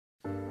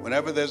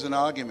Whenever there's an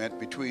argument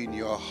between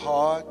your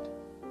heart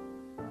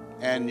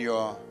and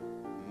your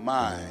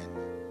mind,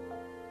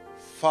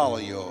 follow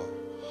your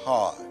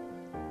heart.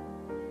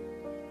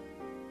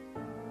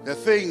 There are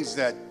things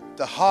that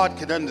the heart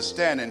can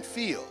understand and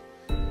feel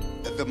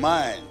that the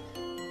mind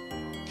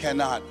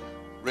cannot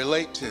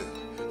relate to.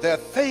 There are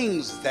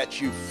things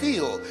that you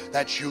feel,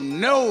 that you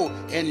know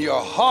in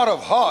your heart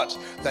of hearts,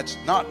 that's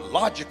not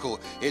logical,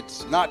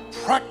 it's not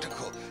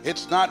practical,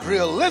 it's not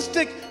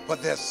realistic,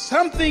 but there's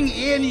something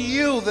in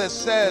you that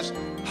says,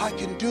 I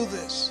can do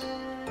this.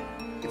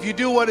 If you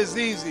do what is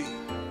easy,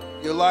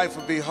 your life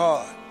will be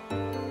hard.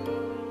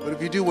 But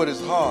if you do what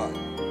is hard,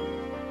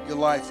 your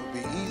life will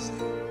be easy.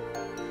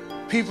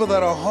 People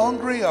that are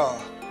hungry are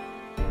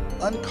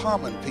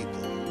uncommon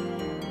people.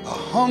 Are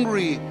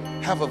hungry,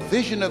 have a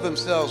vision of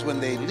themselves when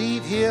they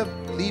leave here,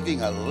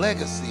 leaving a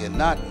legacy and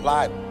not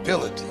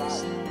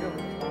liabilities.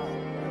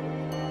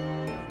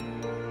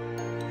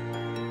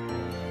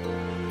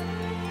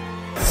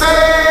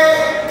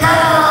 Zain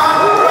Khan!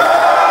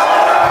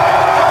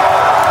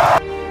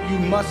 You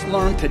must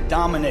learn to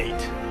dominate.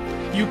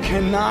 You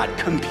cannot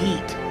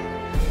compete.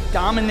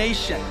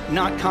 Domination,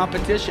 not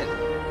competition.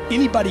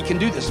 Anybody can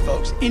do this,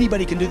 folks.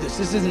 Anybody can do this.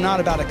 This is not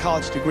about a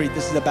college degree.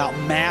 This is about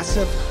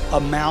massive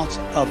amounts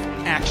of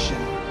action.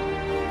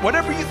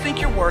 Whatever you think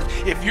you're worth,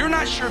 if you're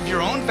not sure of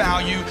your own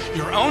value,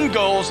 your own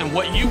goals, and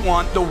what you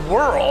want, the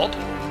world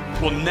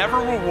will never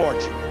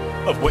reward you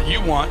of what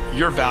you want,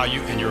 your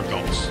value, and your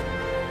goals.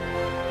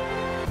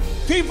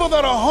 People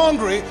that are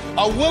hungry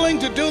are willing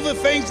to do the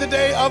things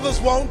today others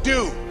won't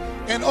do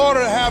in order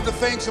to have the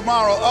things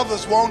tomorrow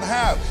others won't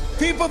have.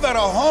 People that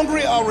are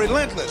hungry are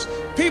relentless.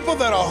 People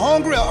that are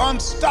hungry are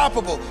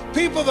unstoppable.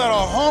 People that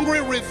are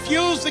hungry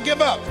refuse to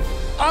give up.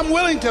 I'm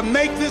willing to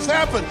make this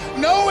happen.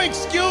 No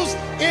excuse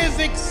is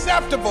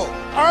acceptable.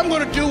 I'm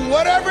going to do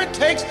whatever it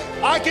takes.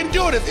 I can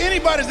do it. If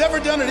anybody's ever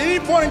done it at any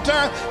point in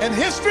time in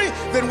history,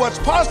 then what's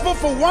possible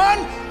for one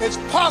is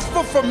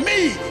possible for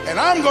me, and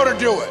I'm going to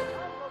do it.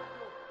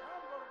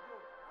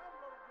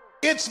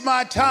 It's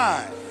my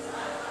time.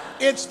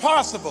 It's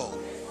possible.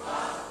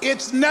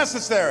 It's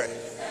necessary.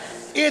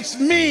 It's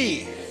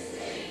me.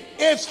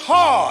 It's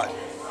hard.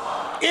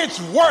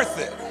 It's worth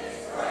it.